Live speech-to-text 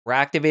We're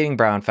activating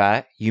brown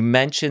fat. You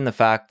mentioned the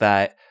fact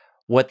that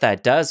what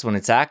that does when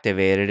it's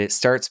activated, it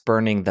starts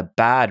burning the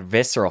bad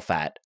visceral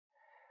fat.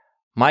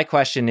 My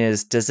question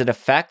is, does it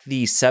affect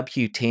the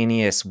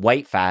subcutaneous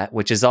white fat,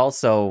 which is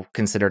also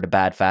considered a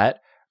bad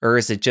fat, or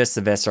is it just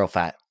the visceral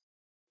fat?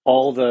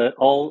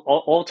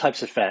 All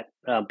types of fat,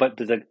 but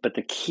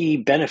the key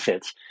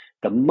benefits,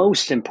 the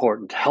most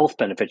important health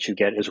benefits you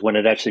get is when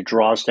it actually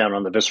draws down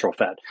on the visceral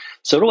fat.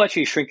 So it'll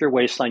actually shrink your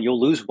waistline.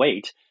 You'll lose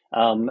weight.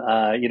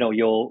 Your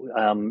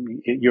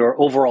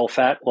overall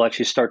fat will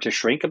actually start to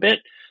shrink a bit.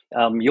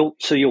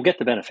 You'll get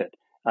the benefit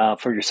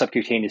for your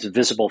subcutaneous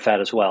visible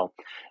fat as well.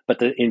 But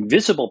the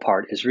invisible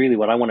part is really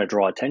what I want to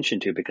draw attention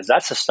to, because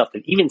that's the stuff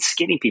that even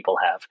skinny people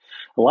have.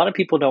 A lot of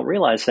people don't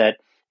realize that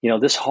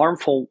this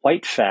harmful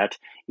white fat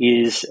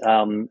is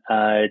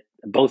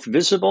both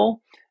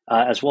visible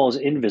as well as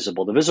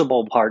invisible. The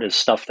visible part is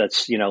stuff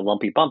that's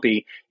lumpy,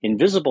 bumpy.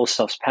 Invisible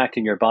stuff's packed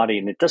in your body,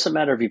 and it doesn't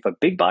matter if you have a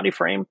big body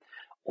frame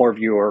or if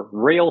you're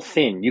rail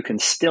thin. You can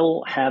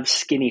still have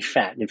skinny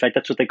fat. In fact,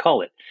 that's what they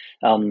call it.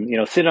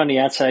 Thin on the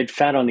outside,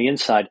 fat on the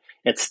inside.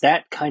 It's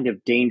that kind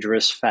of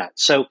dangerous fat.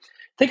 So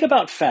think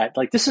about fat.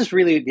 Like, this is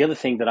really the other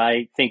thing that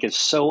I think is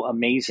so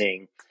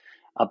amazing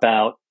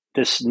about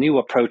this new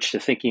approach to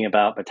thinking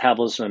about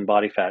metabolism and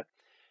body fat.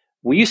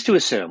 We used to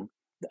assume,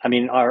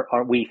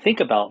 we think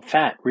about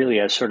fat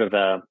really as sort of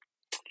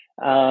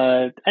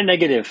a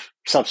negative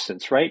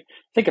substance, right?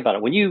 Think about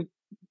it.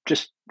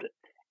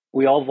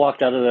 We all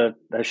walked out of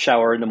the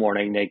shower in the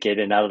morning naked,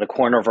 and out of the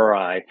corner of our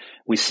eye,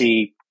 we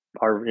see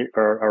our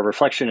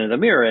reflection in the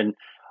mirror. And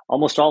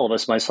almost all of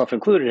us, myself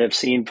included, have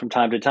seen from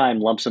time to time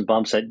lumps and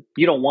bumps that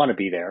you don't want to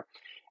be there.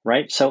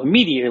 Right? So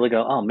immediately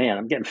go, oh man,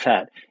 I'm getting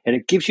fat.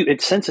 And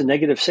it sends a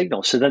negative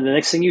signal. So then the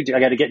next thing you do, I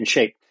got to get in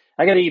shape.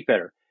 I got to eat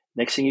better.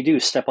 Next thing you do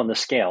is step on the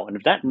scale. And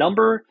if that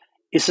number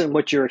isn't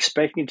what you're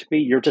expecting to be,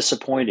 you're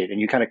disappointed and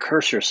you kind of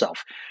curse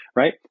yourself,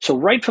 right? So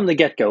right from the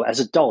get-go, as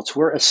adults,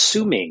 we're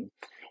assuming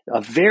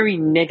a very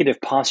negative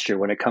posture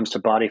when it comes to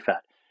body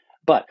fat.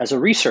 But as a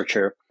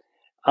researcher,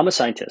 I'm a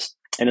scientist.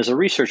 And as a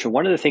researcher,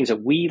 one of the things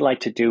that we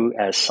like to do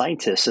as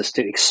scientists is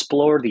to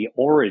explore the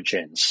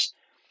origins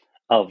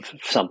of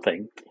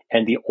something.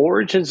 And the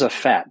origins of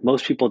fat,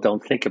 most people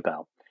don't think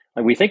about.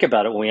 Like, we think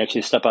about it when we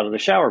actually step out of the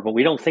shower, but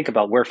we don't think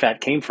about where fat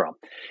came from.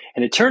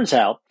 And it turns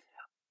out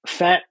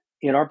fat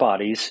in our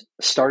bodies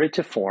started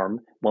to form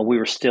when we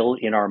were still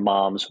in our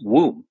mom's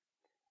womb.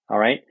 All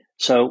right.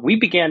 So we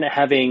began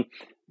having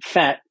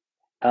fat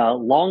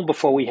long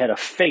before we had a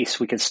face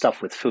we could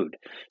stuff with food.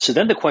 So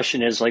then the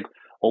question is like,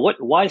 well,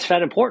 why is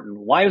fat important?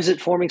 Why is it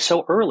forming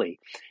so early?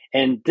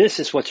 And this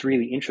is what's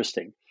really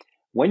interesting.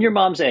 When your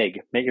mom's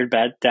egg met your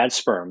dad's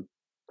sperm,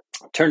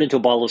 turned into a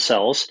ball of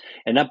cells,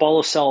 and that ball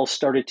of cells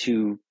started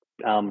to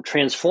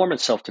transform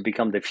itself to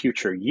become the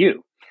future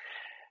you.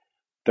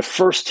 The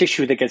first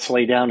tissue that gets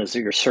laid down is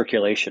your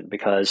circulation,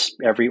 because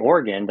every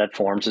organ that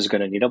forms is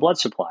going to need a blood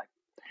supply.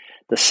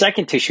 The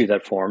second tissue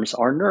that forms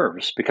are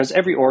nerves, because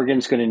every organ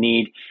is going to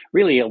need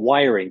really a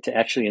wiring to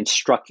actually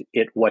instruct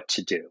it what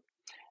to do.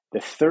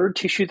 The third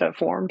tissue that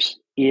forms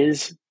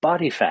is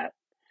body fat.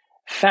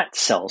 Fat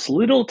cells,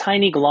 little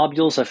tiny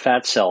globules of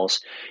fat cells,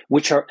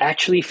 which are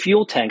actually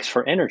fuel tanks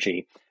for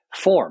energy,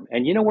 form.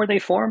 And you know where they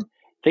form?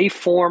 They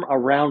form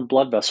around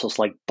blood vessels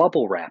like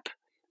bubble wrap,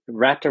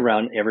 wrapped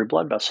around every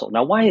blood vessel.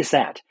 Now, why is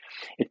that?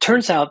 It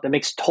turns out that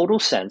makes total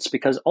sense,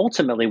 because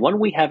ultimately, when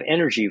we have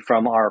energy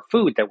from our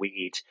food that we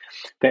eat,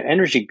 that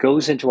energy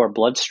goes into our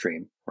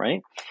bloodstream,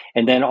 right?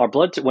 And then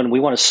when we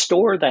want to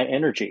store that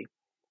energy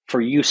for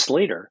use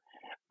later,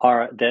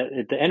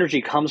 the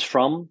energy comes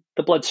from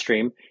the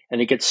bloodstream,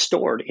 and it gets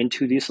stored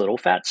into these little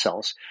fat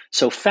cells.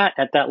 So fat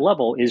at that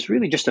level is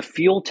really just a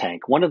fuel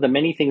tank. One of the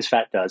many things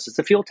fat does is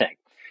a fuel tank.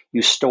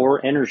 You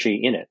store energy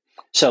in it.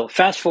 So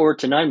fast forward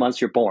to 9 months,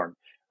 you're born,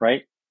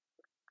 right?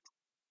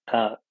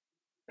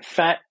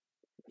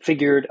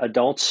 Fat-figured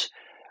adults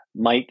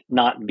might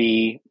not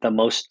be the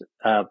most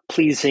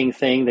pleasing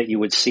thing that you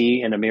would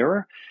see in a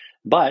mirror,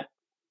 but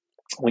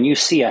when you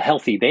see a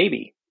healthy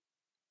baby,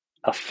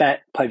 a fat,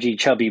 pudgy,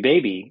 chubby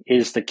baby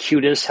is the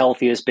cutest,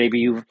 healthiest thing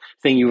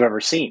you've ever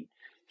seen.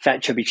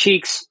 Fat, chubby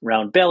cheeks,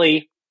 round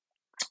belly,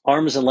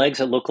 arms and legs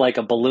that look like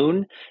a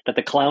balloon that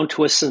the clown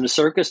twists in the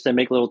circus to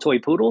make little toy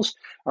poodles.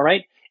 All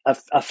right.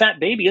 A fat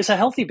baby is a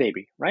healthy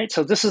baby, right?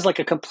 So this is like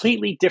a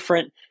completely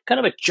different, kind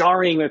of a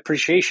jarring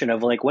appreciation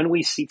of like when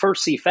we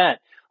first see fat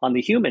on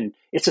the human,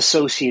 it's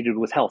associated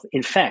with health.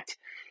 In fact,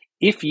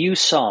 if you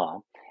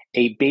saw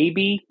a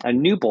baby, a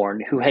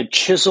newborn who had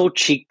chiseled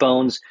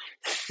cheekbones,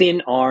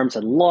 thin arms,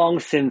 and long,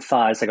 thin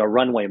thighs like a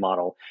runway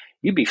model,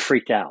 you'd be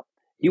freaked out.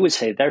 You would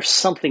say, there's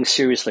something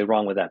seriously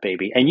wrong with that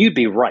baby, and you'd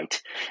be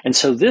right. And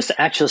so this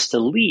actually is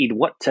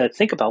to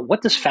think about,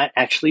 what does fat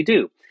actually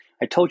do?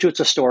 I told you it's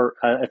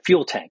a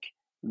fuel tank.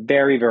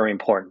 Very, very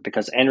important,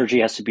 because energy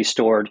has to be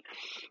stored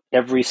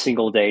every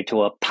single day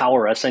to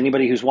power us.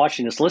 Anybody who's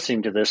watching this,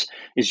 listening to this,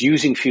 is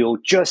using fuel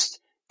just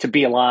to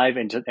be alive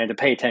and to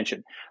pay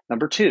attention.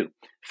 Number two,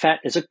 fat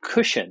is a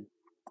cushion.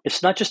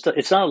 It's not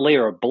a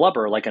layer of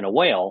blubber like in a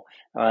whale.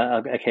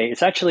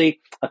 It's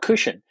actually a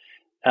cushion.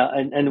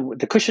 and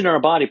the cushion in our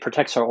body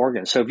protects our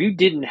organs. So if you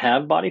didn't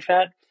have body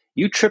fat,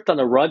 you tripped on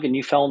the rug and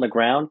you fell on the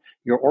ground,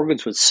 your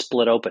organs would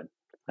split open.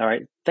 All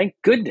right. Thank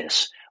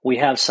goodness we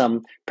have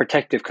some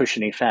protective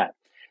cushioning fat.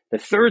 The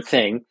third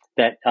thing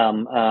that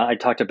I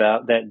talked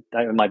about that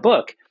in my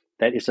book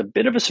that is a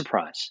bit of a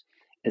surprise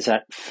is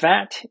that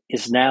fat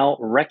is now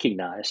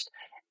recognized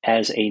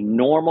as a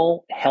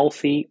normal,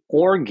 healthy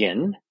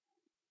organ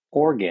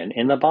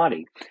in the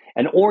body.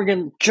 An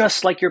organ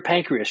just like your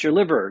pancreas, your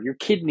liver, your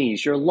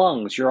kidneys, your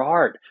lungs, your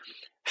heart.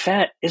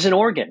 Fat is an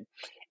organ,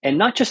 and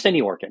not just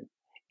any organ.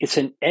 It's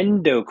an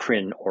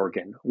endocrine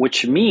organ,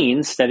 which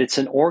means that it's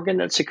an organ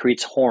that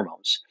secretes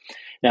hormones.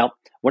 Now,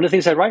 one of the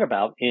things I write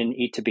about in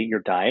Eat to Beat Your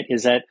Diet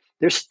is that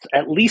there's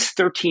at least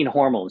 13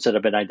 hormones that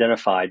have been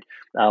identified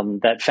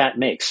that fat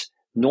makes.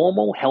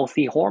 Normal,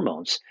 healthy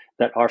hormones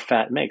that our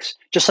fat makes.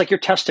 Just like your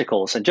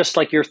testicles and just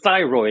like your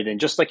thyroid and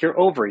just like your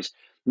ovaries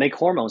make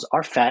hormones,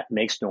 our fat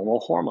makes normal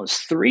hormones.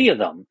 3 of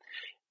them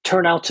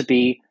turn out to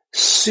be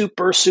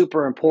super,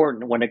 super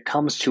important when it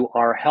comes to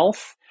our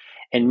health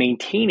and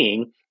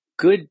maintaining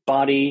good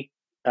body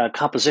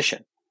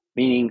composition,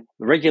 meaning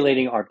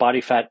regulating our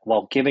body fat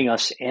while giving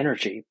us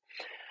energy.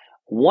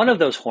 One of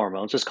those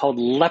hormones is called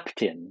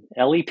leptin,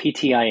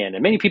 Leptin,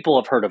 and many people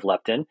have heard of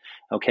leptin,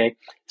 okay?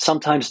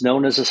 Sometimes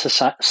known as a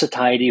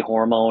satiety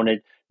hormone.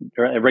 It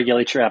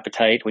regulates your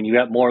appetite. When you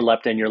have more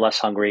leptin, you're less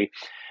hungry.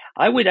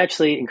 I would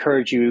actually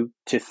encourage you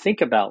to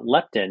think about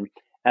leptin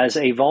as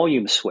a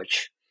volume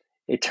switch.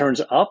 It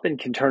turns up and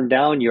can turn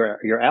down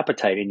your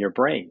appetite in your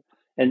brain.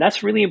 And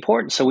that's really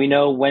important so we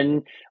know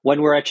when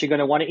we're actually going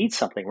to want to eat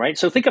something, right?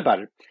 So think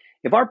about it.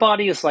 If our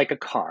body is like a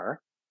car,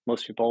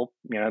 most people,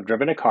 have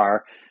driven a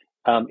car.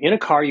 In a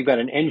car, you've got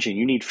an engine.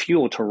 You need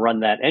fuel to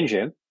run that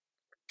engine.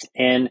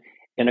 And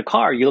in a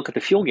car, you look at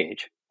the fuel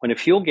gauge. When the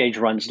fuel gauge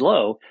runs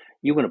low,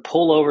 you want to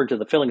pull over to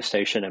the filling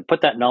station and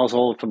put that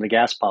nozzle from the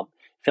gas pump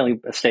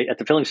at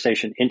the filling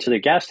station into the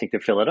gas tank to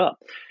fill it up.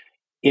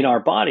 In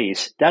our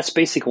bodies, that's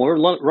basically when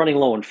we're running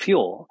low on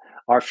fuel.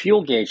 Our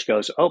fuel gauge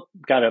goes, oh,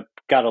 gotta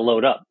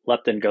load up.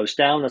 Leptin goes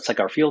down. That's like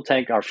our fuel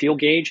tank, our fuel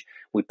gauge.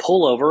 We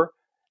pull over,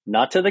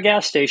 not to the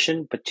gas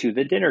station, but to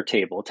the dinner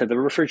table, to the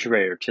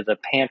refrigerator, to the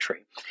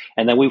pantry.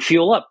 And then we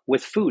fuel up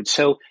with food.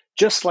 So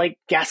just like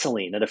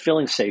gasoline at a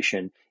filling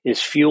station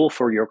is fuel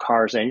for your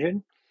car's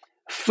engine,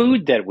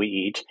 food that we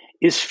eat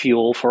is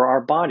fuel for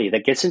our body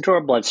that gets into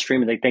our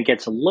bloodstream and that then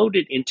gets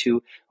loaded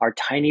into our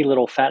tiny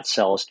little fat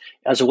cells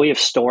as a way of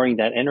storing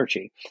that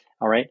energy.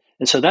 All right.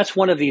 And so that's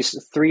one of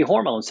these 3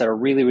 hormones that are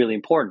really, really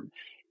important.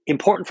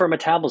 Important for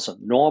metabolism,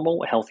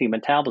 normal, healthy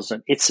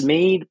metabolism. It's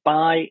made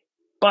by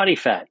body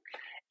fat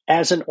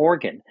as an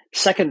organ.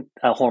 Second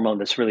hormone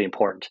that's really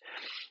important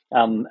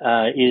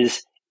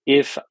is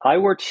if I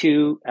were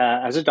to,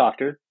 as a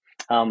doctor,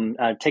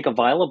 take a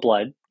vial of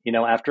blood,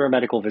 after a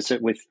medical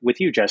visit with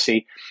you,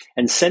 Jesse,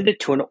 and send it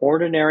to an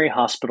ordinary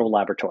hospital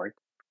laboratory.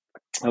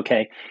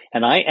 Okay.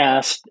 And I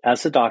asked,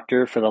 as a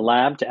doctor, for the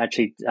lab to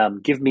actually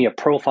give me a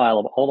profile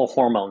of all the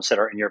hormones that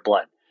are in your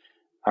blood.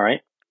 All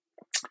right.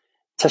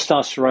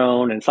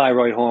 Testosterone and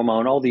thyroid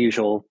hormone, all the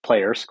usual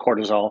players,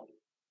 cortisol.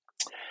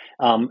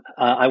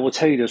 I will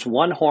tell you there's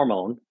one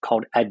hormone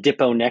called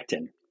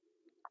adiponectin.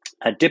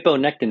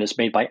 Adiponectin is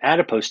made by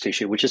adipose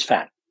tissue, which is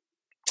fat.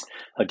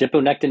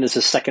 Adiponectin is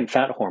the second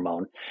fat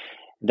hormone.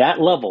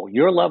 That level,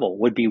 your level,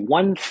 would be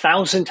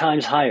 1,000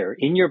 times higher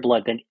in your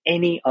blood than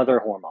any other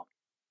hormone.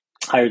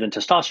 Higher than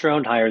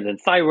testosterone, higher than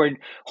thyroid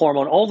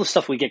hormone, all the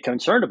stuff we get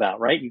concerned about,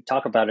 right? You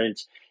talk about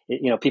it,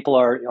 people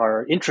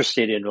are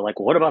interested in, like,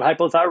 well, what about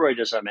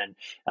hypothyroidism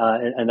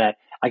and that?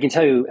 I can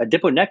tell you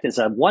adiponectin is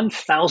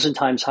 1,000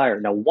 times higher.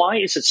 Now, why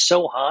is it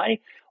so high?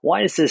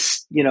 Why is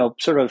this,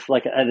 sort of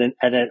like at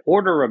an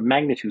order of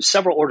magnitude,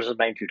 several orders of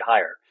magnitude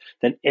higher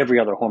than every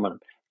other hormone?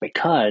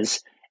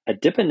 Because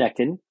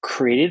adiponectin,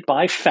 created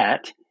by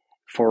fat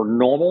for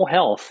normal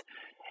health,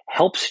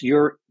 helps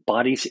your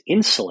body's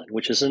insulin,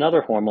 which is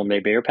another hormone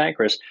made by your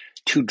pancreas,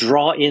 to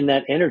draw in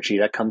that energy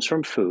that comes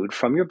from food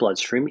from your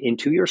bloodstream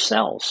into your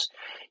cells.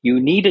 You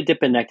need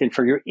adiponectin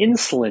for your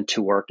insulin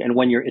to work. And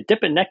when your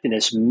adiponectin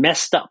is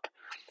messed up,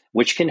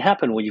 which can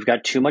happen when you've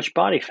got too much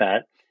body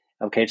fat,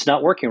 okay, it's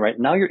not working right.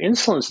 Now your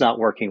insulin's not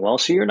working well,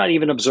 so you're not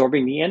even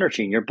absorbing the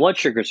energy and your blood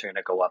sugars are going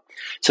to go up.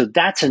 So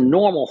that's a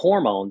normal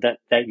hormone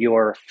that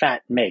your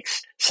fat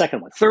makes.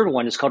 Second one. Third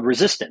one is called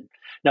resistin.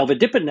 Now, the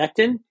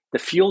adiponectin, the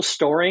fuel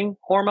storing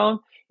hormone,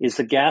 is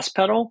the gas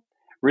pedal.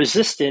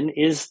 Resistin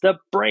is the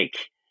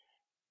brake.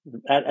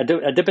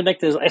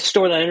 Adiponectin is, I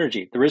store that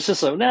energy. The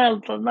resistin,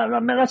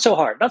 not so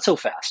hard, not so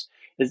fast.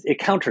 It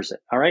counters it,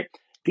 all right?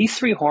 These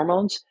 3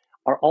 hormones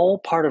are all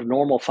part of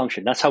normal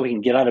function. That's how we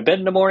can get out of bed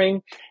in the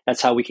morning.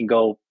 That's how we can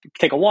go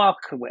take a walk.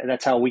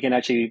 That's how we can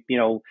actually,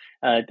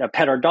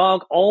 pet our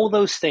dog. All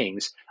those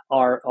things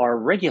are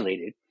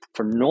regulated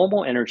for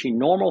normal energy,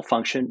 normal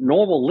function,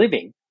 normal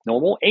living,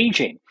 normal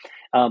aging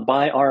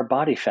by our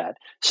body fat.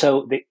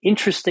 So the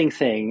interesting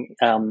thing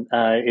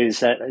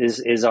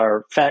is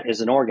our fat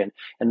is an organ.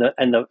 And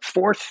the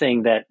fourth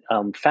thing that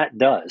fat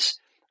does,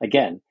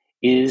 again,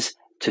 is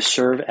to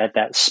serve at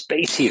that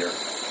space heater.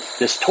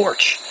 this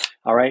torch.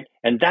 All right.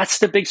 And that's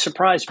the big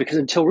surprise, because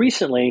until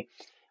recently,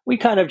 we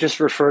kind of just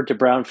referred to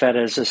brown fat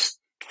as this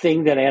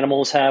thing that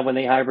animals have when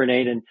they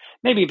hibernate, and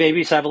maybe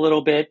babies have a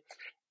little bit.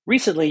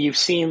 Recently, you've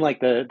seen like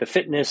the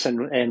fitness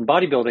and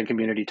bodybuilding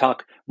community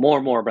talk more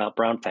and more about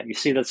brown fat. You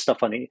see that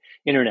stuff on the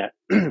internet.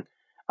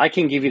 I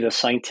can give you the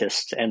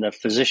scientists and the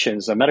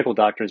physicians, the medical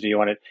doctors'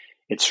 view on it.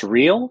 It's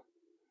real,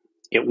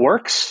 it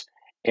works,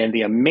 and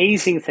the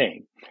amazing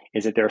thing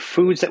is that there are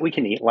foods that we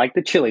can eat, like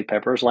the chili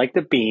peppers, like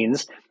the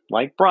beans,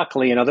 like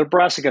broccoli and other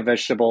brassica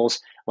vegetables,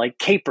 like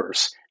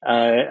capers,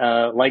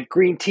 like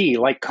green tea,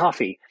 like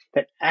coffee,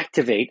 that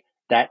activate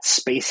that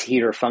space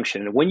heater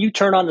function. And when you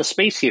turn on the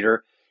space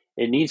heater,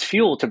 it needs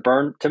fuel to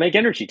burn, to make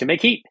energy, to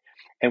make heat.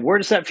 And where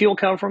does that fuel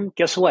come from?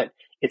 Guess what?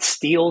 It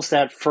steals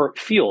that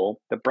fuel.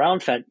 The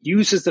brown fat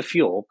uses the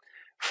fuel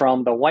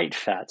from the white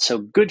fat. So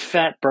good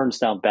fat burns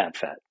down bad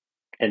fat,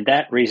 and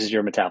that raises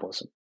your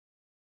metabolism.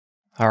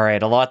 All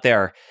right, a lot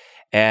there.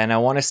 And I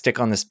want to stick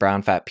on this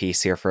brown fat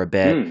piece here for a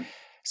bit.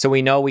 So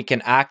we know we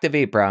can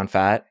activate brown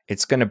fat.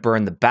 It's going to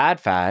burn the bad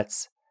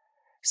fats.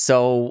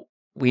 So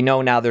we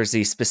know now there's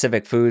these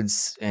specific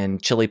foods,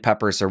 and chili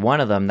peppers are one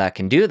of them, that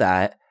can do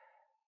that.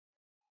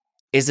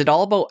 Is it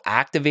all about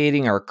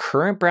activating our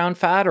current brown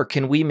fat, or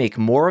can we make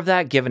more of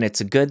that given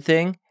it's a good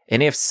thing?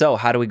 And if so,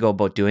 how do we go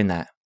about doing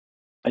that?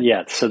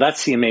 Yeah, so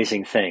that's the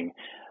amazing thing.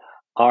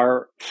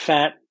 Our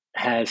fat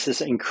has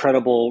this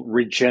incredible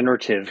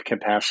regenerative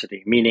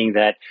capacity, meaning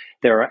that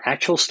there are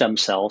actual stem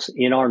cells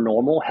in our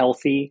normal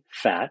healthy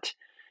fat.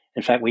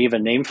 In fact, we have a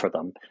name for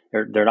them.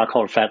 They're not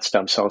called fat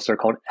stem cells. They're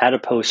called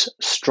adipose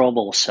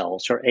stromal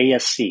cells, or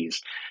ASCs.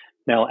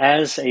 Now,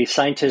 as a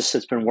scientist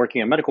that's been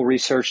working on medical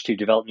research to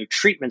develop new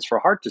treatments for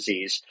heart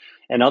disease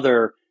and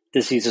other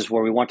diseases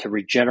where we want to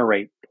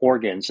regenerate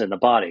organs in the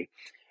body,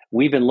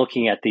 we've been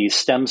looking at these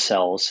stem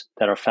cells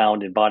that are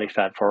found in body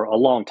fat for a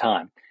long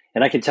time.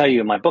 And I can tell you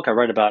in my book, I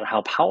write about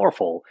how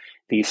powerful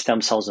these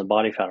stem cells in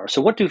body fat are.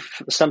 So what do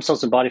stem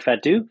cells in body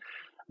fat do?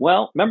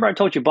 Well, remember I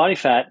told you body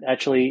fat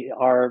actually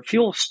are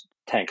fuel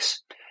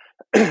tanks.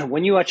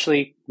 When you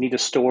actually need to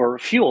store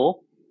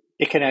fuel,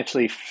 it can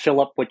actually fill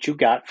up what you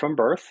got from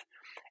birth.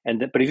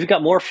 But if you've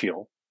got more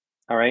fuel,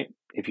 all right,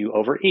 if you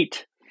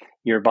overeat,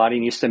 your body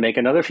needs to make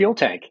another fuel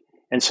tank.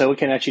 And so it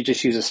can actually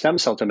just use a stem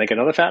cell to make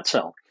another fat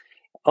cell.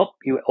 Oh,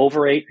 you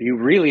overate, you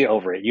really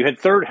overate. You had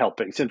third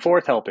helpings and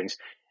fourth helpings.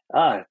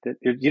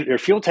 Your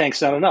fuel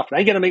tank's not enough. Now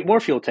you got to make more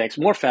fuel tanks,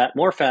 more fat,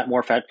 more fat,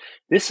 more fat.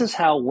 This is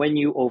how, when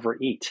you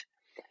overeat,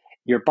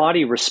 your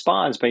body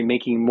responds by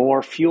making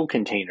more fuel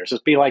containers.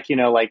 It'd be like,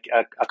 like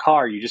a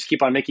car. You just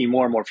keep on making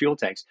more and more fuel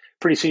tanks.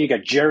 Pretty soon you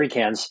got jerry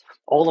cans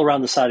all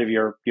around the side of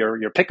your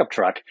pickup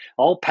truck,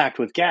 all packed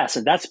with gas.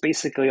 And that's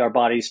basically our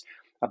body's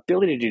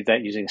ability to do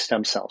that using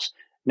stem cells.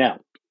 Now,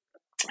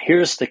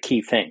 here's the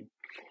key thing.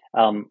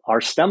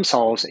 Our stem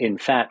cells in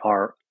fat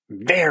are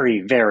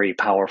very, very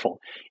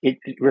powerful. It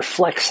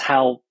reflects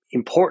how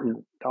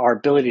important our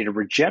ability to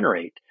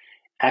regenerate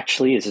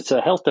actually is. It's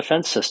a health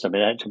defense system.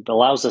 It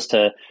allows us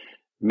to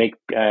make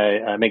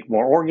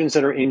more organs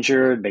that are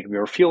injured, make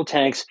more fuel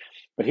tanks.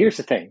 But here's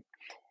the thing.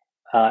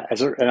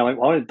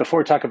 Before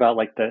we talk about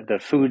like the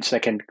foods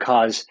that can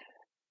cause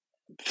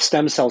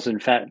stem cells in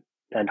fat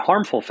and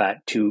harmful fat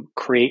to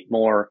create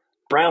more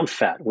brown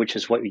fat, which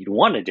is what you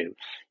want to do.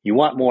 You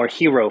want more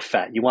hero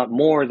fat. You want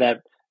more of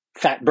that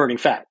fat burning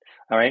fat.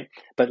 All right.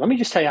 But let me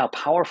just tell you how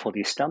powerful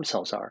these stem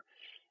cells are.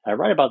 I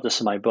write about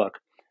this in my book.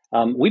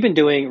 We've been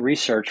doing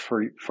research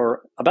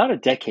for about a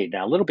decade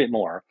now, a little bit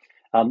more,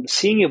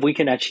 seeing if we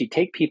can actually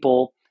take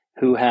people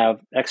who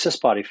have excess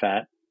body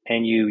fat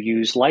and you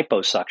use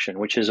liposuction,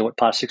 which is what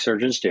plastic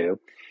surgeons do.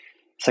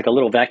 It's like a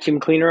little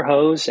vacuum cleaner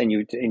hose, and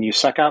you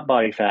suck out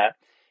body fat,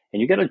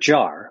 and you get a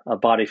jar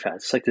of body fat.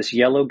 It's like this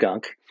yellow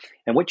gunk.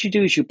 And what you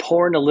do is you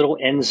pour in a little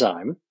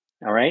enzyme,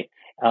 all right?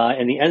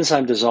 And the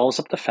enzyme dissolves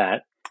up the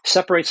fat,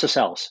 separates the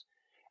cells.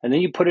 And then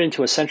you put it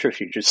into a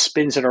centrifuge. It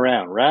spins it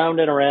around, round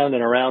and around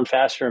and around,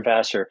 faster and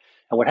faster.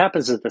 And what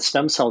happens is the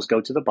stem cells go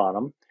to the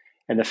bottom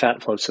and the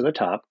fat floats to the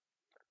top.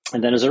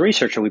 And then as a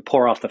researcher, we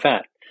pour off the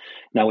fat.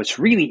 Now, what's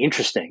really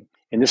interesting,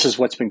 and this is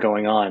what's been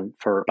going on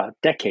for about a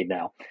decade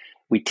now,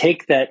 we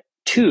take that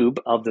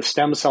tube of the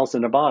stem cells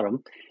in the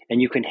bottom,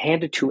 and you can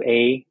hand it to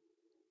a,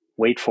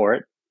 wait for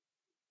it,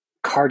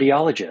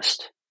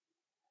 cardiologist.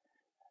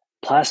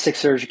 Plastic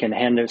surgeon can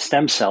hand their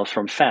stem cells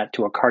from fat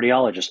to a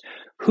cardiologist,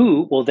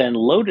 who will then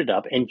load it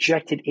up,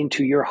 inject it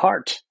into your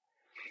heart.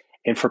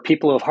 And for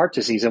people who have heart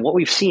disease, and what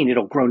we've seen,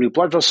 it'll grow new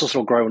blood vessels,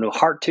 it'll grow new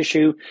heart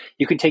tissue.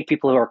 You can take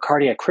people who are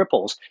cardiac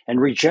cripples and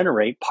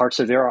regenerate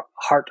parts of their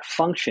heart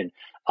function.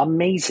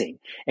 Amazing.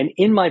 And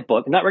in my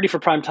book, not ready for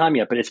prime time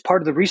yet, but it's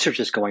part of the research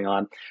that's going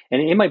on.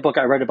 And in my book,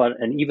 I write about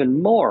an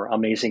even more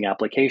amazing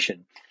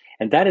application.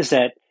 And that is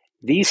that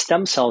these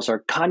stem cells are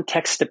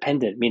context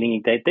dependent,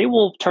 meaning that they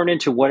will turn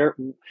into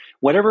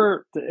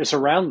whatever is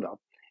around them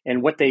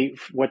and what they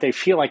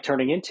feel like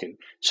turning into.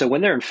 So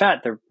when they're in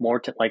fat, they're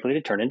more likely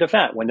to turn into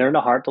fat. When they're in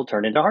the heart, they'll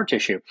turn into heart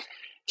tissue.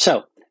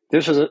 So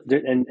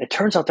and it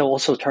turns out they'll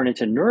also turn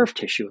into nerve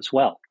tissue as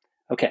well.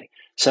 Okay,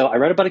 so I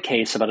read about a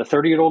case about a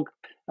 30-year-old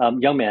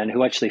young man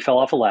who actually fell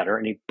off a ladder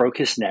and he broke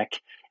his neck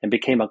and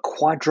became a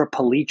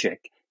quadriplegic,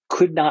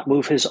 could not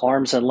move his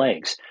arms and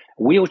legs,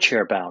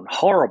 wheelchair bound,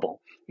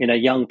 horrible in a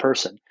young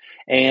person.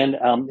 And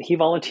he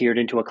volunteered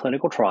into a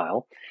clinical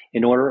trial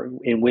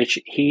in which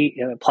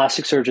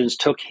plastic surgeons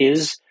took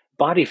his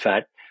body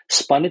fat,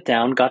 spun it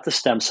down, got the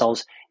stem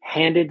cells,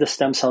 handed the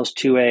stem cells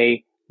to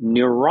a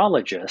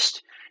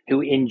neurologist who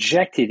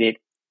injected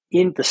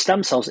the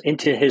stem cells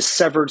into his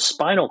severed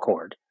spinal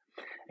cord.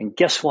 And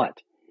guess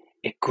what?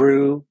 It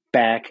grew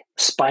back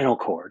spinal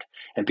cord.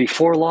 And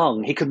before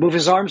long, he could move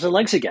his arms and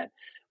legs again,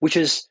 which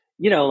is,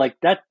 like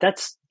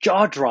that's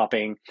jaw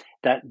dropping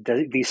that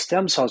these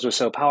stem cells are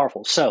so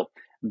powerful. So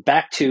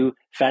back to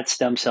fat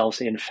stem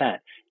cells in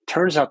fat.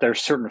 Turns out there are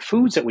certain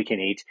foods that we can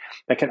eat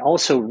that can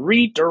also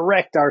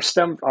redirect our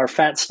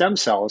fat stem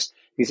cells,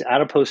 these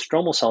adipose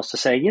stromal cells, to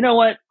say, you know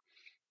what?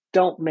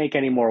 Don't make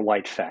any more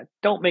white fat.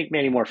 Don't make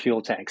any more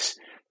fuel tanks.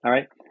 All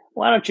right.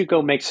 Why don't you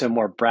go make some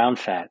more brown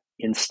fat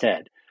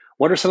instead?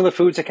 What are some of the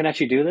foods that can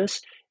actually do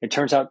this? It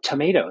turns out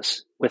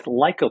tomatoes with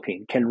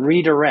lycopene can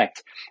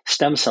redirect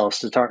stem cells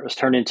to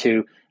turn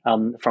into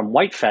from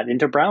white fat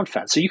into brown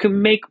fat. So you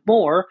can make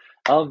more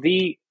of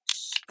the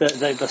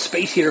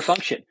space heater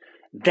function.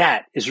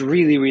 That is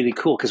really, really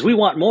cool because we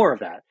want more of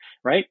that,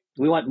 right?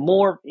 We want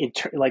more,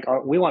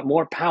 we want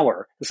more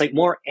power. It's like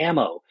more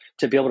ammo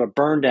to be able to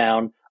burn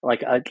down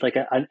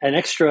an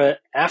extra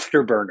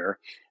afterburner,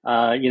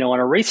 on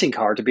a racing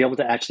car to be able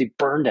to actually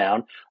burn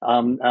down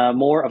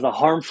more of the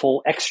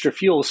harmful extra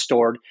fuel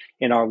stored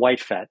in our white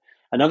fat.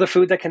 Another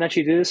food that can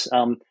actually do this,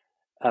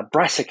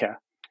 brassica.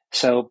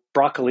 So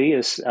broccoli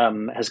is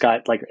one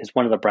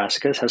of the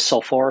brassicas, has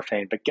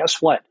sulforaphane, but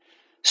guess what?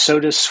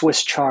 So does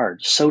Swiss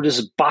chard. So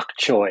does bok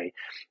choy.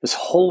 This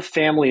whole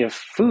family of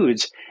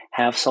foods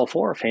have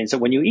sulforaphanes that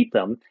when you eat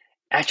them,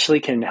 actually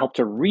can help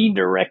to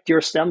redirect your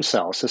stem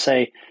cells to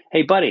say,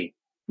 hey, buddy,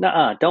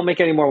 don't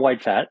make any more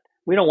white fat.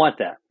 We don't want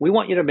that. We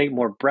want you to make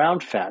more brown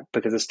fat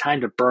because it's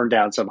time to burn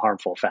down some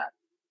harmful fat.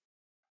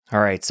 All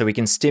right, so we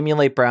can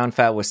stimulate brown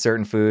fat with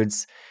certain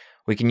foods.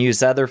 We can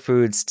use other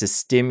foods to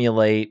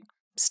stimulate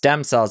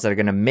stem cells that are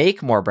going to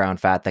make more brown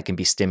fat that can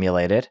be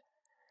stimulated.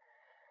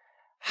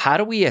 How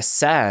do we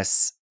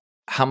assess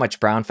how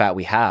much brown fat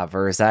we have,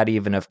 or is that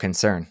even of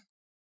concern?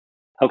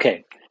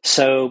 Okay,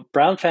 so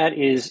brown fat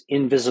is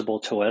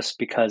invisible to us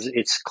because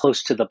it's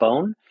close to the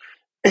bone,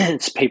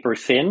 it's paper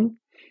thin,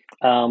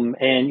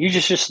 and you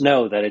just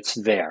know that it's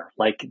there.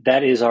 Like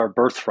that is our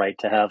birthright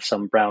to have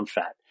some brown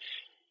fat.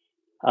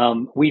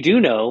 We do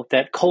know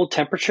that cold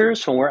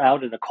temperatures, when we're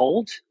out in the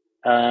cold,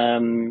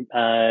 in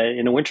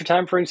the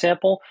wintertime, for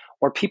example,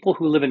 or people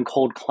who live in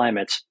cold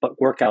climates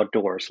but work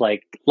outdoors,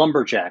 like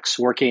lumberjacks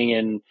working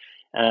in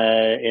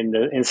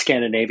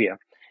Scandinavia,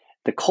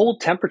 the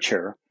cold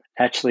temperature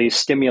actually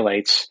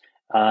stimulates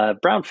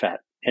brown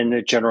fat and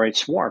it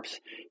generates warmth.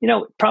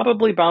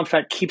 Probably brown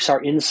fat keeps our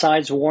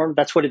insides warm.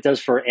 That's what it does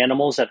for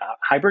animals that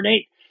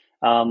hibernate,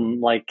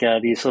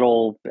 these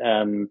little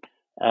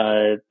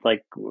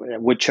like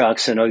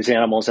woodchucks and those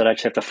animals that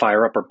actually have to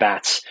fire up, or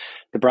bats.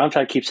 The brown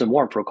fat keeps them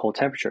warm for cold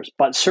temperatures.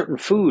 But certain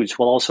foods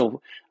will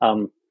also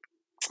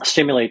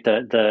stimulate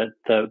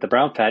the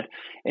brown fat,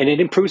 and it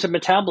improves the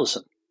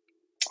metabolism.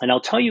 And I'll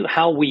tell you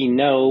how we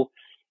know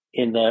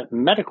in the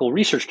medical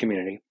research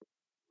community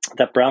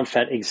that brown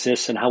fat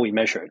exists and how we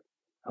measure it.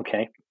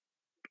 Okay.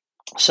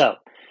 So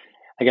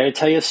I got to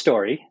tell you a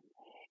story.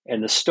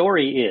 And the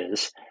story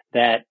is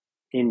that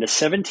in the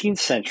 17th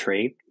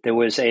century, there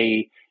was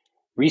a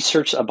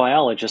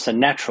biologist, a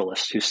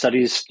naturalist who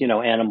studies,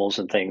 animals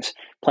and things,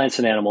 plants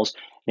and animals,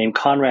 named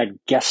Conrad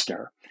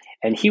Gessner.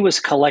 And he was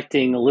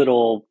collecting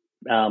little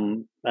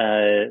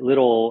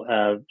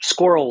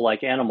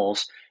squirrel-like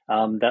animals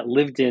that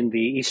lived in the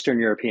Eastern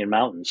European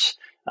mountains.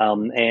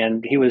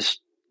 And he was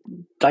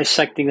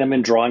dissecting them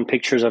and drawing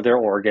pictures of their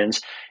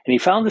organs. And he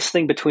found this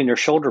thing between their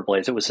shoulder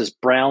blades. It was this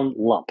brown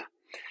lump.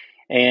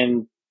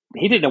 And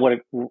he didn't know what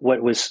it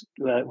was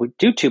would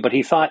do to, but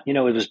he thought, it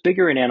was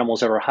bigger in animals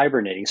that were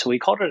hibernating. So he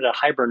called it a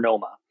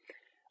hibernoma.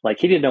 Like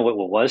he didn't know what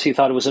it was. He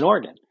thought it was an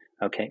organ.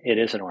 Okay, it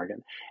is an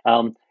organ.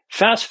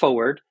 Fast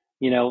forward,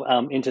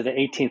 into the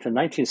 18th and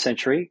 19th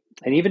century,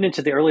 and even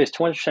into the earliest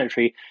 20th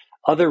century,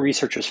 other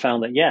researchers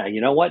found that, yeah, you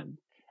know what?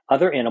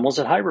 Other animals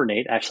that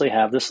hibernate actually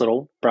have this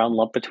little brown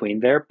lump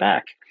between their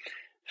back.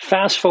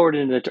 Fast forward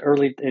into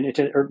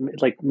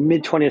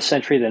mid 20th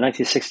century, the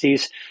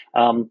 1960s,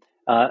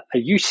 a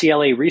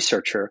UCLA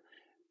researcher.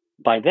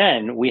 By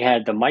then, we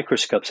had the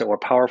microscopes that were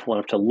powerful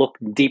enough to look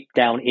deep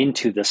down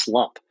into this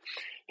lump.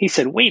 He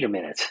said, "Wait a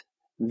minute,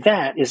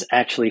 that is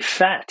actually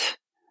fat,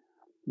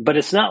 but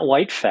it's not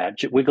white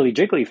fat, wiggly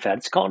jiggly fat.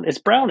 It's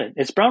brown.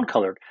 It's brown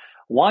colored.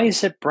 Why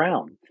is it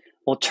brown?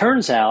 Well, it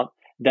turns out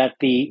that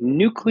the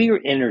nuclear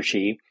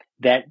energy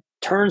that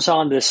turns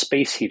on this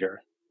space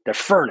heater, the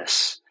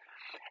furnace,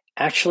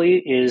 actually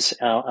is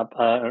an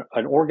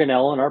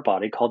organelle in our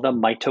body called the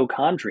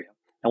mitochondria.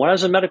 And when I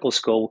was in medical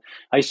school,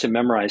 I used to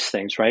memorize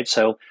things, right?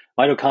 So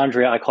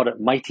mitochondria, I called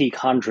it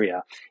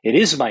mitochondria. It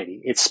is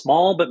mighty. It's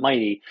small but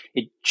mighty.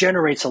 It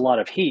generates a lot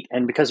of heat.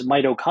 And because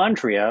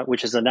mitochondria,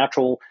 which is a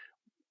natural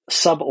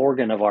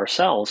suborgan of our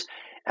cells,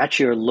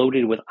 actually are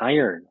loaded with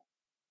iron.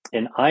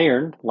 And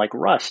iron, like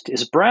rust,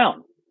 is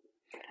brown.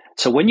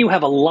 So when you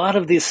have a lot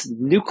of this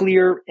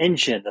nuclear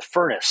engine, the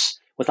furnace,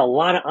 with a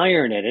lot of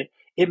iron in it,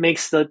 it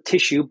makes the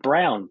tissue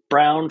brown.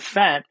 Brown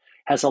fat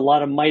has a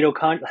lot of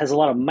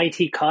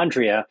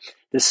mitochondria,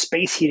 this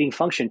space heating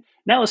function.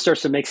 Now it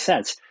starts to make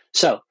sense.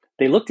 So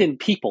they looked in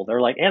people.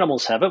 They're like,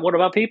 animals have it. What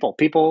about people?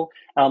 People,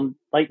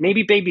 like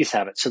maybe babies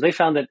have it. So they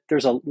found that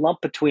there's a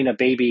lump between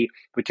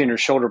her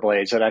shoulder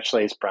blades that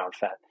actually is brown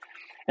fat.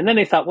 And then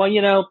they thought,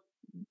 well,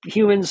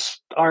 humans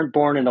aren't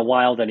born in the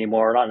wild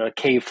anymore on a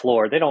cave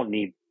floor. They don't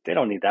need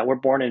that.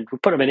 We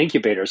put them in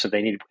incubators if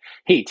they need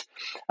heat.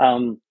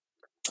 And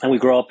we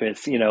grow up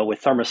with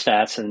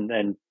thermostats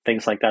and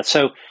things like that.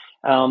 So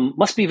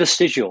must be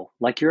vestigial,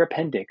 like your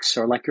appendix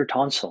or like your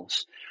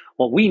tonsils.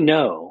 Well, we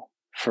know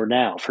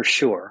for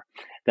sure,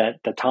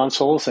 that the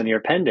tonsils and your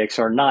appendix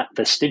are not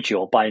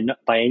vestigial by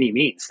any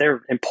means.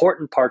 They're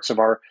important parts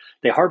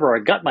they harbor our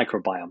gut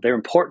microbiome. They're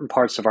important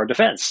parts of our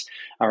defense.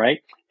 All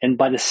right. And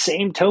by the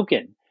same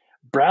token,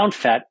 brown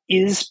fat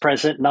is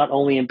present not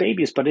only in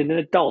babies, but in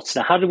adults.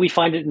 Now, how do we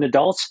find it in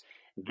adults?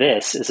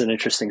 This is an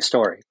interesting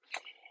story.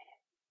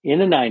 In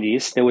the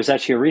 90s, there was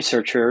actually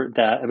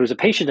it was a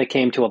patient that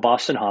came to a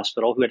Boston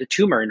hospital who had a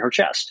tumor in her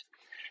chest.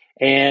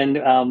 And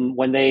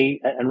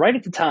right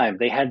at the time,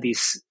 they had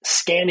these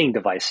scanning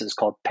devices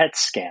called PET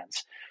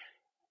scans,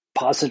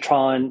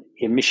 positron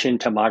emission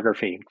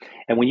tomography.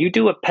 And when you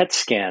do a PET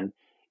scan,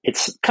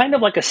 it's kind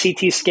of like a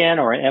CT scan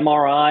or an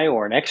MRI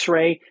or an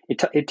X-ray.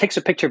 It takes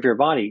a picture of your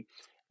body,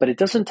 but it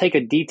doesn't take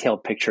a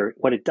detailed picture.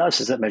 What it does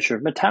is it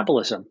measures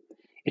metabolism.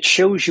 It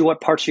shows you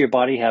what parts of your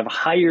body have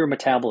higher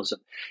metabolism.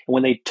 And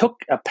when they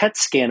took a PET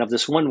scan of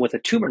this one with a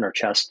tumor in her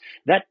chest,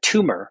 that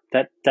tumor,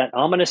 that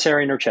ominous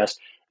area in her chest,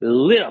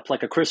 lit up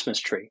like a Christmas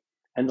tree.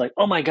 And like,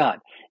 oh my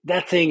God,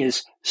 that thing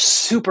is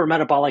super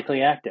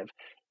metabolically active.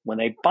 When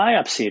they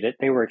biopsied it,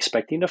 they were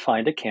expecting to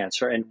find a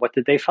cancer. And what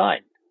did they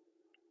find?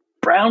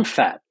 Brown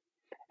fat.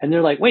 And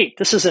they're like, wait,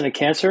 this isn't a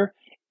cancer.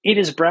 It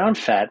is brown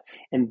fat.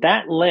 And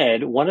that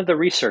led one of the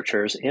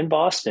researchers in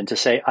Boston to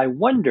say, I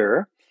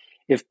wonder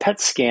if PET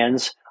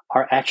scans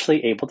are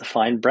actually able to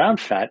find brown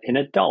fat in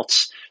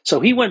adults. So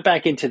he went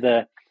back into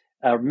the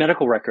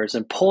medical records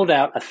and pulled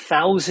out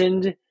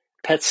 1,000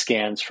 PET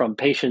scans from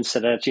patients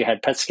that actually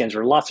had PET scans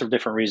for lots of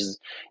different reasons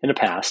in the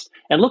past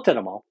and looked at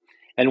them all.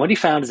 And what he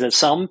found is that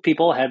some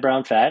people had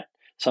brown fat,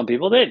 some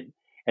people didn't.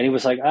 And he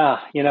was like,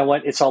 you know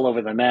what? It's all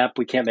over the map.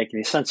 We can't make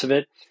any sense of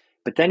it.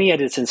 But then he had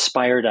this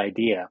inspired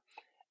idea.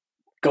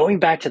 Going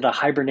back to the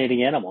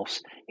hibernating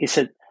animals, he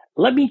said,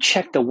 let me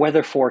check the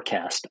weather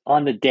forecast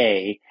on the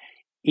day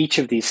each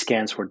of these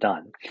scans were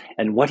done.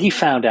 And what he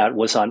found out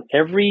was on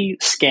every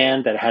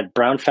scan that had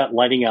brown fat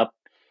lighting up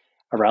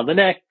around the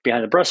neck,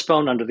 behind the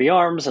breastbone, under the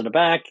arms, and the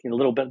back, in a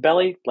little bit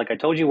belly, like I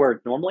told you where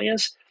it normally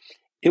is,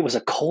 it was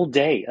a cold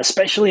day,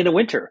 especially in the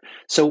winter.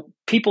 So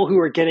people who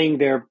are getting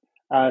their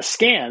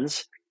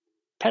scans,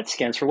 PET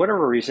scans for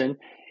whatever reason,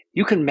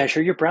 you can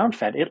measure your brown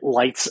fat. It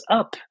lights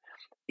up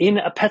in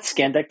a PET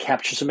scan that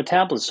captures the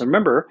metabolism. So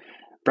remember,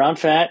 brown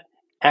fat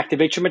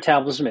activates your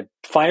metabolism. It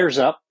fires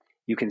up.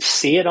 You can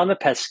see it on the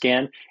PET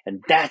scan,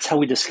 and that's how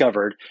we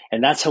discovered,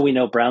 and that's how we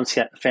know brown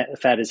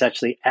fat is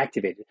actually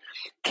activated.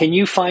 Can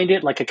you find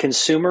it like a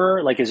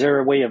consumer? Like, is there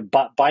a way of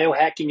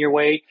biohacking your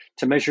way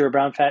to measure a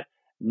brown fat?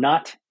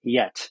 Not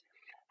yet.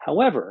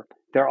 However,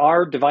 there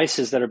are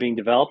devices that are being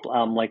developed.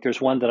 Like there's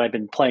one that I've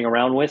been playing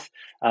around with.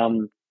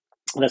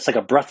 That's like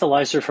a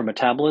breathalyzer for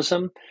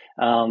metabolism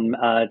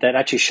that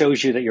actually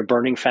shows you that you're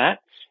burning fat.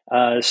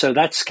 So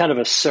that's kind of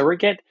a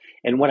surrogate.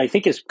 And what I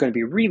think is going to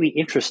be really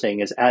interesting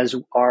is as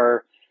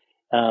our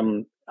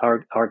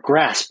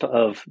grasp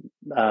of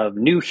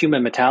new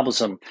human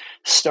metabolism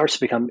starts to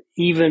become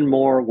even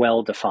more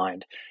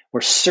well-defined,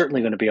 we're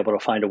certainly going to be able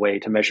to find a way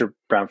to measure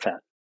brown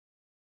fat.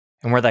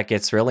 And where that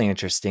gets really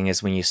interesting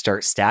is when you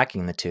start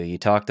stacking the two. You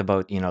talked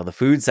about, the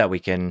foods that we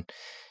can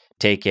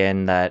take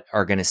in that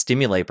are going to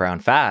stimulate brown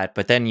fat,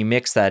 but then you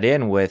mix that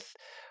in with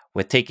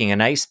taking an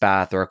ice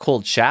bath or a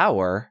cold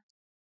shower.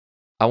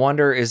 I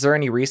wonder, is there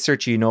any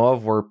research you know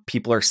of where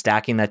people are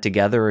stacking that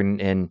together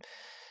and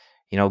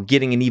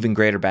getting an even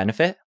greater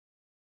benefit?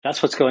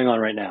 That's what's going on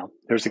right now.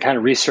 There's the kind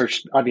of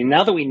research. I mean,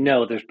 now that we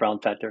know there's brown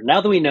fat there, now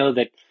that we know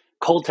that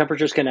cold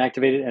temperatures can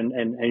activate it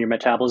and your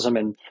metabolism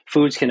and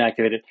foods can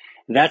activate it,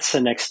 that's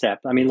the next step.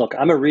 I mean, look,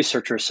 I'm a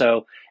researcher,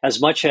 so as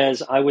much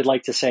as I would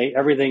like to say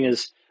everything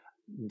is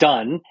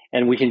done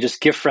and we can just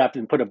gift wrap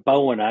and put a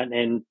bow on it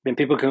and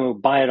people can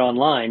buy it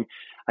online,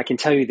 I can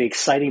tell you the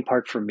exciting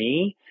part for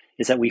me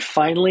is that we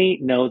finally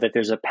know that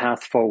there's a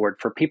path forward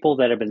for people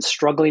that have been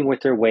struggling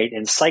with their weight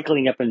and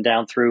cycling up and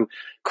down through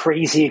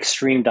crazy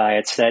extreme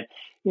diets that,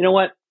 you know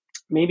what,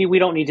 maybe we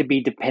don't need to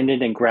be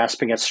dependent and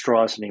grasping at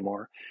straws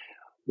anymore.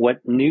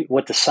 What the new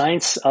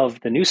science of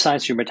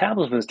your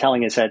metabolism is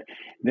telling us that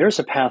there's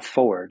a path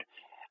forward.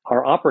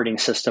 our operating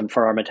system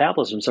for our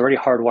metabolism is already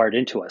hardwired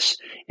into us.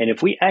 And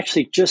if we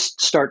actually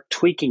just start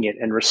tweaking it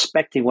and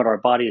respecting what our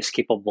body is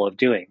capable of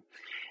doing,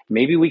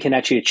 maybe we can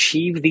actually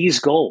achieve these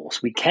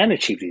goals. We can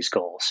achieve these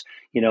goals.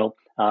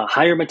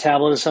 Higher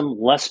metabolism,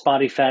 less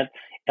body fat,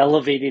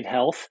 elevated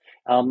health,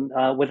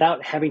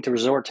 without having to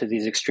resort to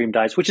these extreme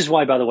diets. Which is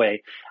why, by the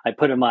way, I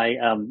put in my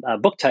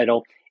book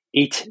title,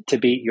 "Eat to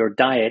Beat Your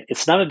Diet."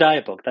 It's not a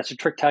diet book. That's a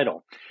trick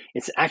title.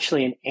 It's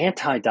actually an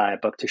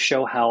anti-diet book to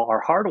show how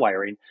our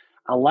hardwiring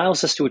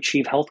allows us to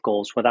achieve health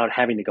goals without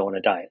having to go on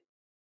a diet.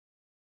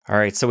 All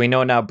right, so we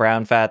know now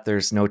brown fat,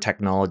 there's no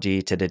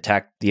technology to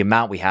detect the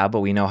amount we have, but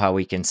we know how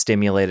we can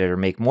stimulate it or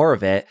make more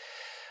of it.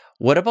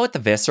 What about the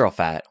visceral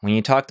fat? When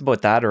you talked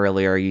about that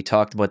earlier, you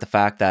talked about the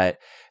fact that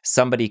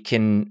somebody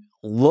can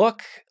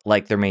look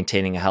like they're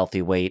maintaining a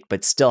healthy weight,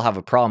 but still have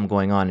a problem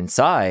going on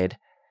inside.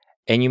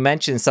 And you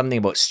mentioned something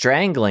about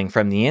strangling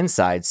from the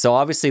inside. So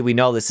obviously we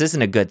know this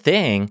isn't a good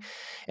thing.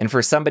 And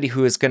for somebody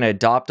who is going to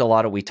adopt a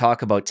lot of what we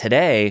talk about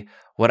today,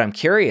 what I'm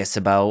curious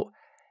about,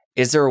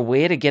 is there a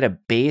way to get a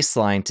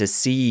baseline to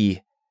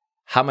see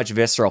how much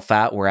visceral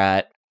fat we're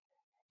at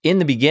in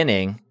the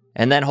beginning,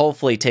 and then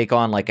hopefully take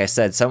on, like I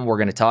said, some we're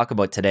going to talk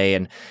about today,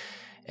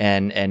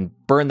 and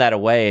burn that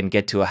away and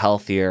get to a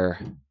healthier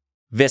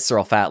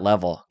visceral fat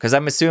level? Because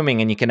I'm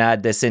assuming, and you can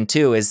add this in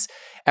too, is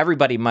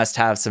everybody must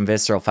have some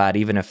visceral fat,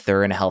 even if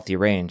they're in a healthy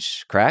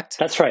range, correct?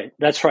 That's right.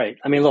 That's right.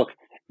 I mean, look,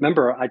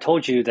 remember, I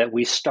told you that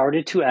we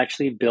started to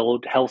actually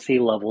build healthy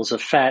levels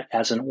of fat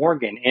as an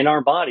organ in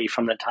our body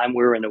from the time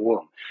we were in the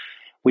womb.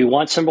 We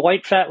want some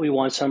white fat, we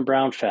want some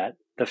brown fat.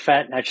 The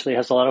fat actually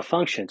has a lot of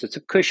functions. It's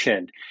a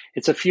cushion,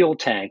 it's a fuel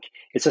tank,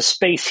 it's a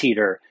space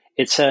heater,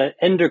 it's an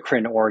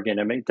endocrine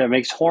organ that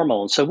makes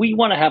hormones. So we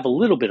want to have a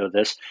little bit of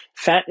this.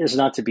 Fat is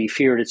not to be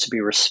feared, it's to be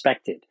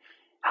respected.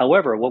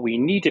 However, what we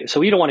need to,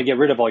 so you don't want to get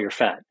rid of all your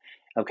fat,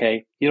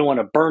 okay? You don't want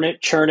to burn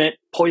it, churn it,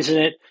 poison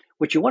it.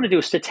 What you want to do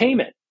is to tame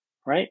it,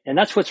 right? And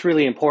that's what's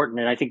really important.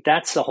 And I think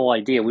that's the whole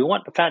idea. We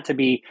want the fat to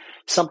be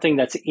something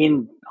that's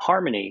in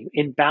harmony,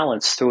 in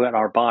balance throughout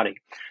our body.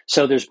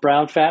 So there's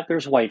brown fat,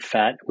 there's white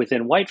fat.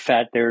 Within white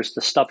fat, there's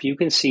the stuff you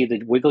can see,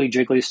 the wiggly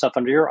jiggly stuff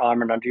under your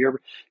arm and under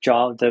your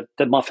jaw, the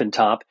muffin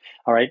top.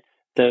 All right.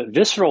 The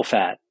visceral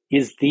fat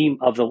is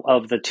of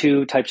the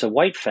two types of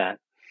white fat,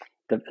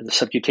 the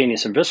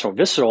subcutaneous and visceral.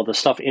 Visceral, the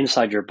stuff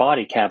inside your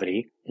body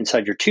cavity,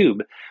 inside your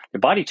tube, the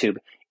body tube,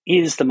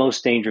 is the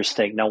most dangerous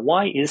thing. Now,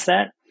 why is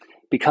that?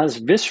 Because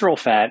visceral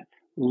fat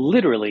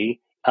literally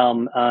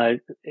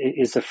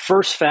is the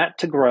first fat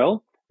to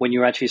grow when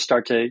you actually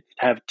start to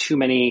have too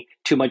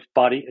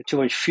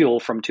much fuel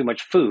from too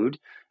much food.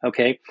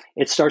 Okay,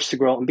 it starts to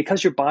grow, and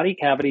because your body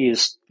cavity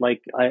is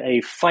like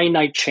a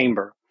finite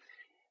chamber.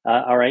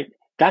 All right,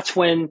 that's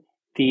when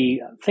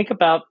think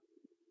about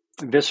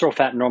visceral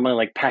fat normally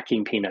like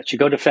packing peanuts. You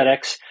go to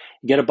FedEx,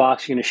 you get a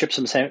box, you're going to ship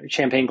some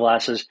champagne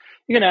glasses.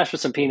 You're going to ask for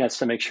some peanuts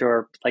to make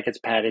sure like it's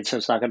padded so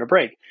it's not going to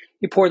break.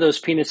 You pour those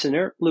peanuts in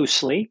there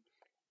loosely.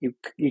 You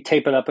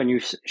tape it up and you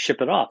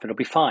ship it off. It'll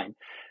be fine.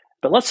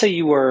 But let's say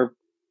you were,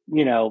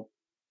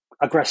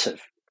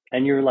 aggressive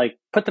and you're like,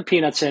 put the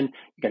peanuts in.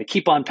 You got to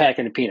keep on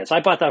packing the peanuts.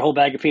 I bought that whole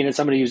bag of peanuts.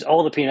 I'm going to use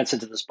all the peanuts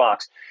into this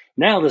box.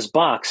 Now this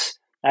box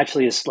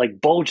actually is like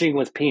bulging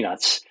with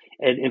peanuts.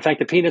 And in fact,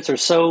 the peanuts are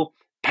so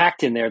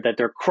packed in there that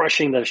they're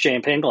crushing the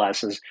champagne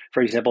glasses,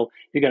 for example.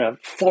 You're going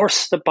to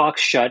force the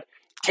box shut,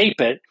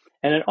 tape it,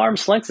 and at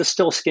arm's length is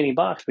still a skinny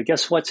box. But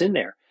guess what's in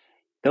there?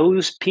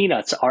 Those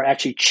peanuts are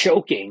actually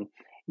choking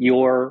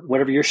your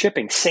whatever you're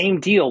shipping.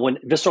 Same deal when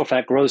visceral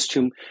fat grows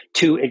too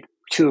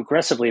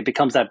aggressively. It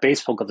becomes that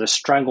base hook to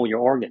strangle your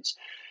organs.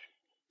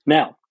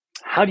 Now,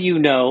 how do you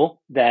know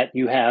that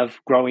you have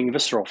growing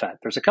visceral fat?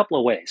 There's a couple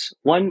of ways.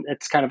 One,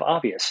 it's kind of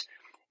obvious.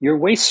 Your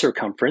waist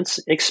circumference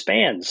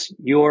expands.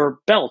 Your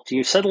belt,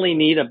 you suddenly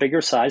need a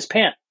bigger size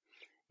pant.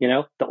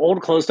 The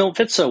old clothes don't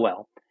fit so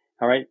well.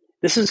 All right.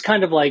 This is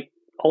kind of like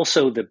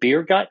also the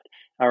beer gut.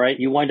 All right.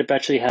 You wind up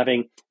actually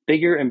having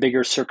bigger and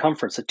bigger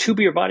circumference. The tube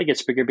of your body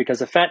gets bigger because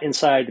the fat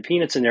inside, the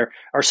peanuts in there,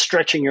 are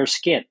stretching your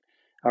skin.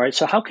 All right.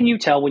 So how can you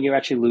tell when you're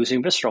actually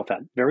losing visceral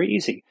fat? Very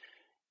easy.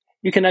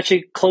 You can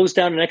actually close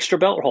down an extra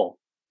belt hole.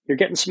 You're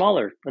getting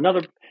smaller.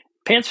 Another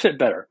pants fit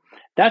better.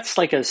 That's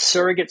like a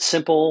surrogate,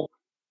 simple,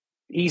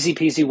 easy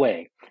peasy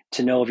way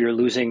to know if you're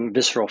losing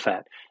visceral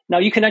fat. Now,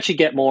 you can actually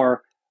get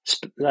more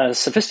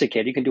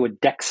sophisticated. You can do a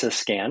DEXA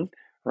scan,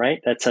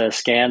 right? That's a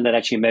scan that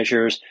actually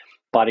measures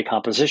body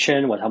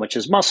composition, how much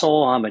is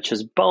muscle, how much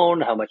is bone,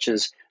 how much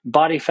is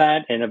body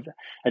fat, and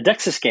a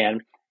DEXA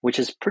scan, which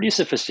is pretty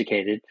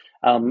sophisticated.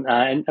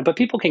 But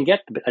people can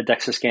get a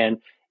DEXA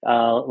scan,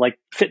 like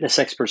fitness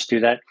experts do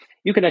that.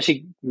 You can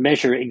actually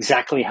measure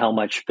exactly how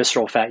much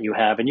visceral fat you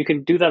have, and you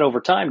can do that over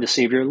time to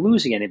see if you're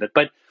losing any of it.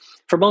 But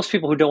for most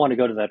people who don't want to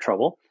go to that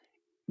trouble,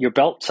 your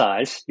belt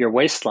size, your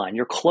waistline,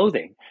 your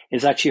clothing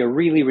is actually a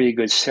really, really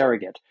good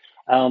surrogate.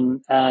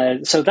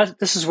 So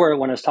this is where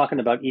when I was talking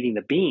about eating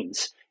the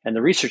beans and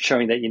the research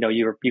showing that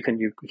you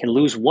can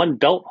lose one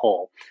belt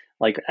hole,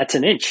 like that's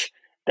an inch.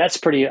 That's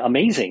pretty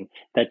amazing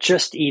that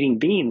just eating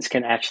beans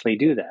can actually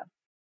do that.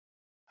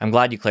 I'm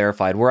glad you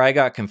clarified. Where I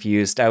got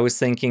confused, I was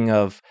thinking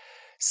of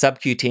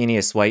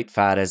subcutaneous white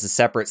fat as a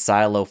separate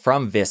silo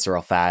from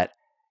visceral fat.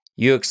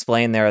 You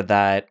explained there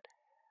that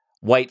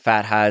white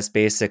fat has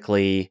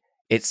basically,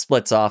 it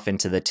splits off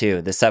into the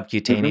two, the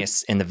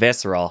subcutaneous and the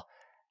visceral.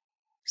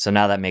 So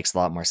now that makes a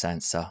lot more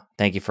sense. So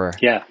thank you for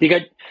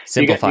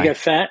simplifying. You got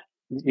fat,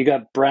 you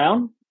got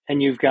brown,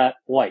 and you've got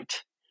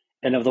white.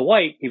 And of the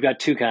white, you've got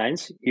two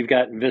kinds. You've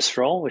got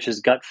visceral, which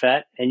is gut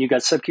fat, and you've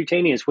got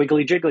subcutaneous,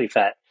 wiggly jiggly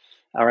fat.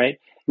 All right.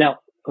 Now,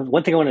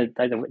 one thing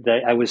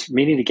I was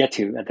meaning to get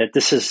to, that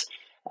this is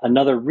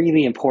another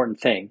really important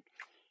thing.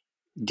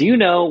 Do you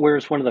know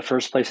where's one of the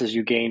first places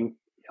you gain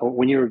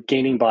when you're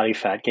gaining body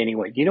fat, gaining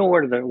weight? Do you know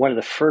where one of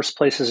the first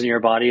places in your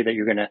body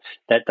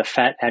that the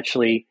fat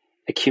actually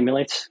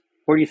accumulates?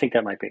 Where do you think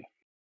that might be?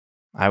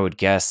 I would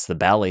guess the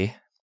belly.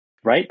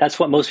 Right? That's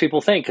what most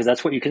people think, because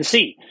that's what you can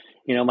see.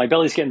 My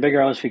belly's getting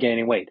bigger, I must be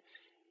gaining weight.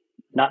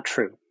 Not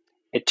true.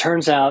 It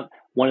turns out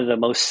one of the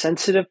most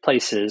sensitive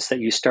places that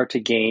you start to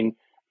gain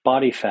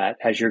body fat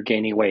as you're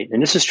gaining weight,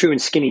 and this is true in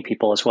skinny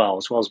people as well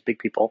as big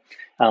people,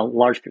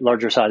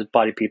 larger sized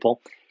body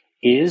people,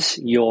 is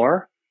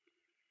your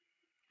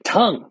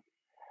tongue.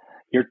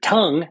 Your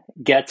tongue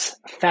gets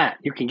fat.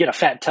 You can get a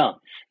fat tongue.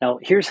 Now,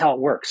 here's how it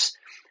works.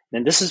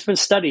 And this has been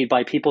studied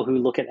by people who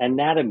look at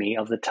anatomy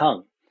of the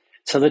tongue.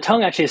 So the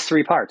tongue actually has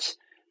three parts.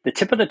 The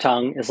tip of the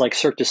tongue is like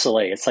Cirque du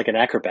Soleil. It's like an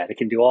acrobat. It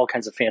can do all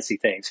kinds of fancy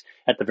things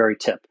at the very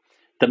tip.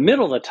 The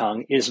middle of the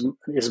tongue is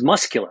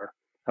muscular,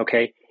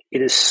 okay?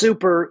 It is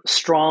super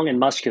strong and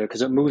muscular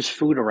because it moves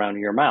food around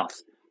in your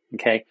mouth,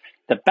 okay?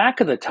 The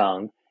back of the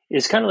tongue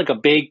is kind of like a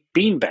big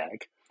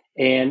beanbag,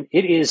 and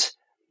it is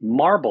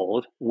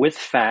marbled with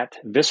fat,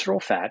 visceral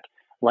fat,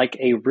 like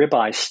a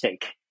ribeye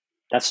steak.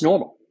 That's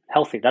normal,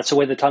 healthy. That's the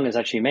way the tongue is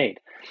actually made.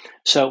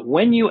 So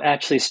when you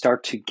actually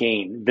start to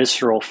gain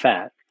visceral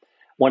fat,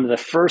 one of the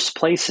first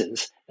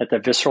places that the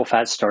visceral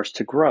fat starts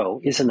to grow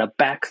is in the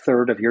back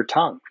third of your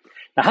tongue.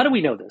 Now, how do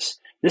we know this?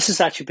 This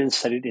has actually been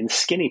studied in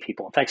skinny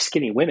people, in fact,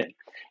 skinny women.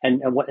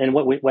 And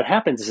what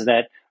happens is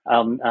that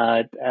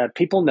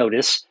people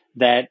notice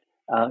that,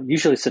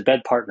 usually it's the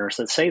bed partners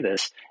that say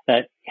this,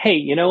 that, hey,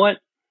 you know what?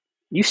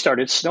 You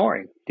started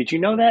snoring. Did you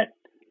know that?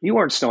 You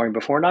weren't snoring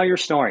before. Now you're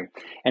snoring.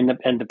 And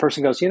the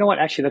person goes, you know what?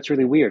 Actually, that's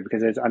really weird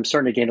because I'm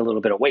starting to gain a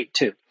little bit of weight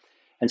too.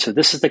 And so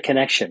this is the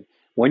connection.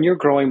 When you're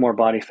growing more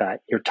body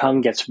fat, your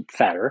tongue gets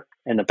fatter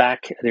in the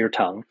back of your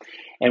tongue.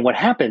 And what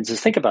happens is,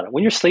 think about it.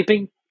 When you're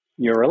sleeping,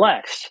 you're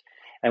relaxed.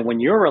 And when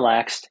you're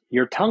relaxed,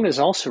 your tongue is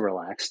also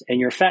relaxed. And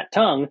your fat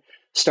tongue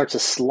starts to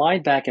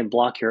slide back and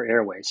block your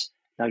airways.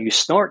 Now you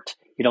snort.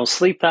 You don't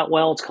sleep that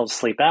well. It's called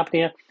sleep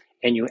apnea.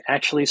 And you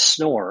actually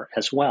snore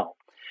as well.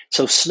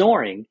 So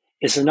snoring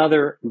is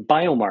another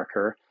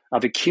biomarker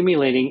of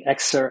accumulating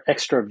extra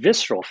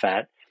visceral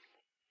fat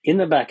in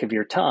the back of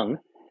your tongue.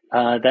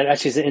 That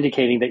actually is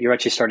indicating that you're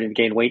actually starting to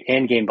gain weight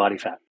and gain body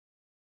fat.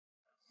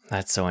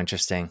 That's so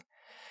interesting.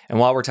 And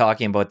while we're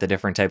talking about the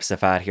different types of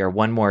fat here,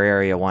 one more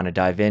area I want to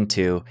dive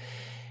into.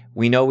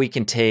 We know we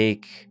can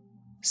take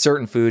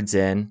certain foods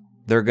in.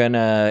 They're going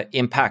to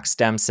impact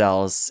stem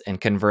cells and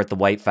convert the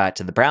white fat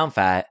to the brown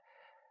fat.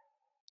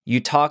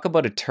 You talk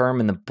about a term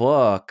in the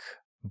book,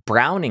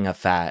 browning of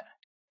fat.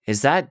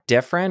 Is that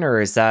different, or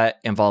is that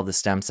involve the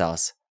stem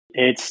cells?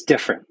 It's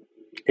different.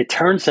 It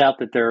turns out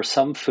that there are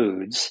some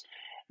foods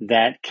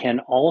that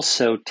can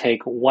also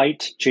take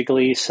white,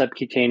 jiggly,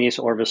 subcutaneous,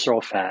 or visceral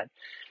fat.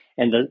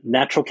 And the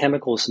natural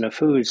chemicals in the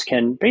foods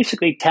can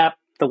basically tap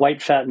the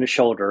white fat in the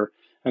shoulder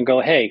and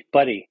go, hey,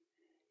 buddy,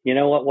 you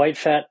know what, white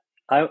fat,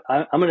 I'm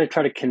going to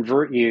try to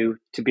convert you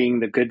to being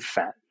the good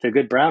fat, the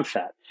good brown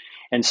fat.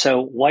 And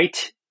so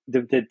white,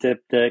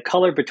 the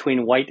color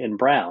between white and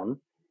brown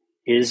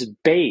is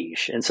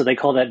beige. And so they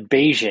call that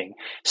beiging.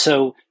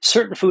 So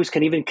certain foods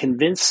can even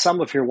convince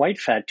some of your white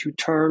fat to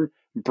turn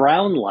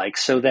brown-like,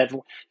 so that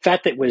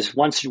fat that was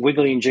once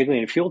wiggly and jiggly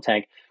in a fuel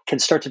tank can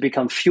start to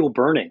become fuel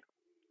burning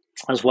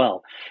as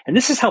well. And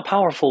this is how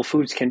powerful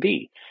foods can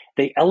be.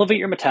 They elevate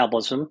your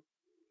metabolism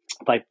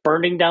by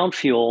burning down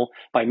fuel,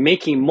 by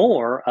making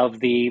more of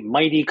the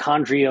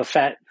mitochondria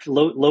fat,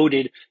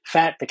 loaded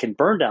fat that can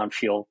burn down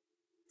fuel,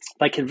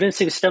 by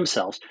convincing stem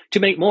cells to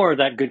make more of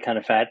that good kind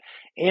of fat,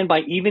 and by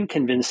even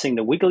convincing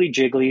the wiggly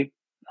jiggly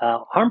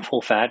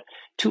harmful fat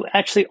to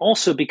actually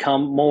also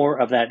become more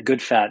of that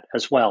good fat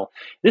as well.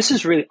 This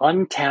is really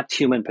untapped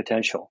human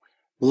potential,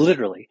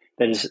 literally,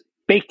 that is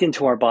baked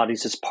into our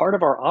bodies as part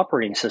of our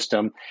operating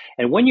system.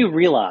 And when you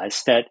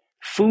realize that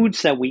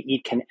foods that we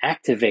eat can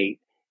activate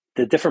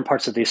the different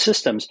parts of these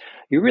systems,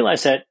 you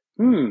realize that,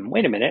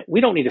 wait a minute,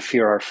 we don't need to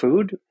fear our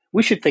food.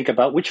 We should think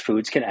about which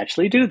foods can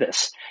actually do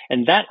this.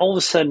 And that all of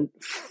a sudden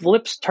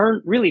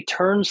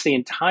turns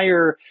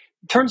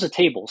the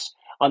tables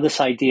on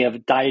this idea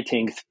of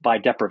dieting by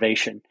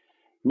deprivation.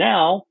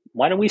 Now,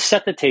 why don't we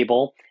set the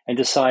table and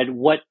decide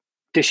what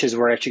dishes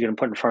we're actually going to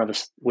put in front of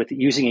us with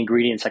using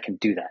ingredients that can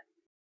do that?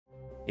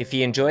 If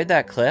you enjoyed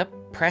that clip,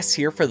 press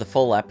here for the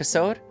full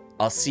episode.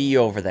 I'll see you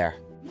over there.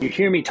 You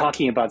hear me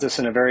talking about this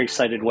in a very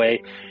excited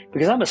way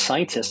because I'm a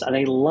scientist and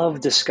I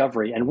love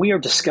discovery, and we are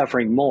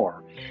discovering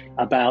more.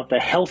 about the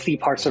healthy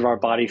parts of our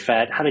body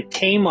fat, how to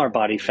tame our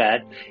body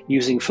fat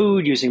using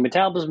food, using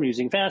metabolism,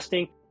 using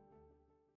fasting.